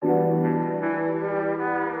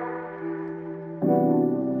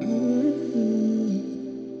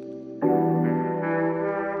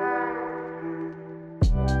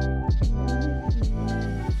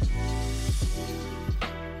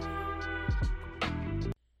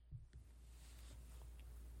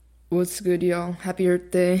What's good, y'all? Happy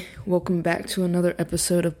Earth Day. Welcome back to another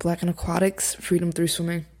episode of Black and Aquatics, Freedom Through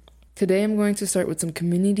Swimming. Today I'm going to start with some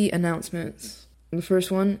community announcements. The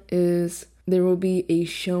first one is there will be a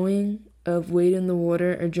showing of Wade in the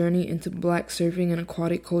Water, a journey into Black surfing and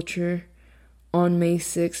aquatic culture on May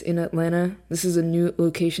 6th in Atlanta. This is a new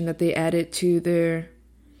location that they added to their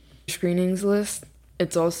screenings list.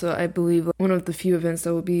 It's also, I believe, one of the few events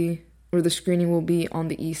that will be, where the screening will be on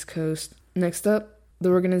the East Coast. Next up, the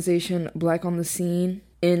organization Black on the Scene,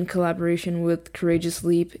 in collaboration with Courageous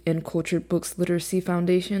Leap and Cultured Books Literacy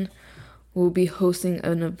Foundation, will be hosting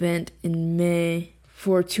an event in May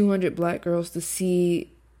for 200 Black girls to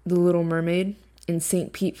see The Little Mermaid in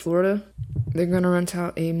St. Pete, Florida. They're going to rent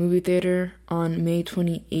out a movie theater on May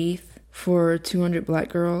 28th for 200 Black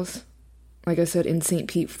girls, like I said, in St.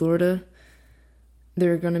 Pete, Florida.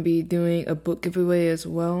 They're going to be doing a book giveaway as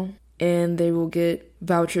well, and they will get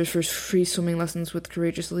vouchers for free swimming lessons with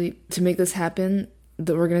Courageous Leap. To make this happen,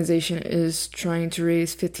 the organization is trying to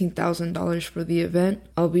raise $15,000 for the event.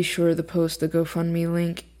 I'll be sure to post the GoFundMe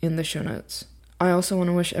link in the show notes. I also want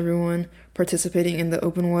to wish everyone participating in the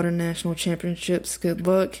Open Water National Championships good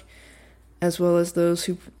luck, as well as those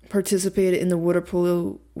who participated in the Water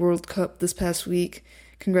Polo World Cup this past week.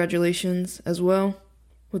 Congratulations as well.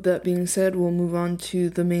 With that being said, we'll move on to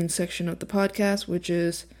the main section of the podcast, which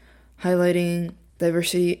is highlighting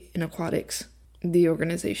Diversity in Aquatics, the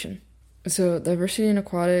organization. So Diversity in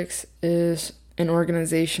Aquatics is an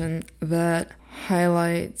organization that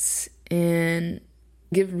highlights and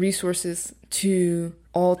give resources to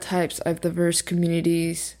all types of diverse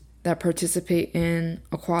communities that participate in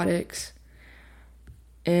aquatics.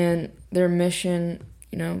 And their mission,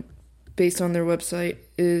 based on their website,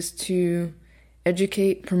 is to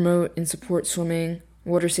educate, promote, and support swimming,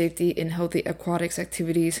 water safety, and healthy aquatics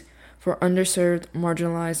activities for underserved,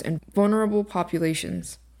 marginalized, and vulnerable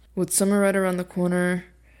populations. With summer right around the corner,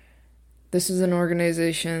 this is an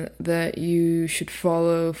organization that you should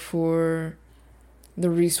follow for the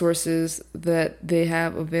resources that they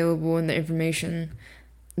have available and the information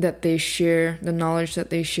that they share, the knowledge that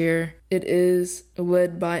they share. It is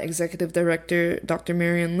led by Executive Director Dr.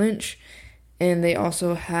 Marion Lynch, and they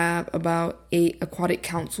also have about 8 aquatic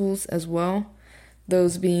councils as well,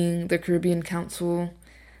 those being the Caribbean Council,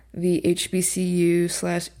 the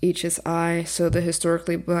HBCU/HSI, so the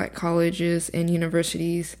Historically Black Colleges and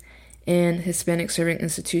Universities, and Hispanic Serving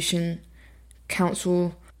Institution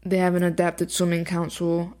Council. They have an Adapted Swimming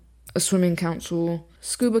Council, a Swimming Council,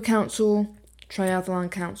 Scuba Council,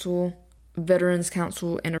 Triathlon Council, Veterans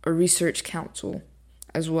Council, and a Research Council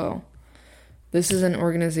as well. This is an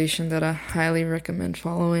organization that I highly recommend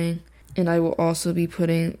following, and I will also be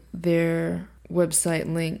putting their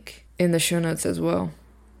website link in the show notes as well.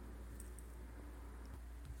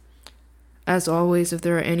 As always, if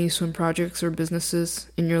there are any swim projects or businesses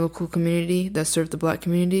in your local community that serve the Black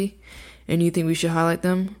community and you think we should highlight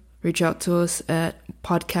them, reach out to us at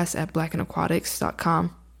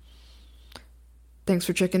podcast@blackandaquatics.com. Thanks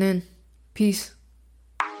for checking in. Peace.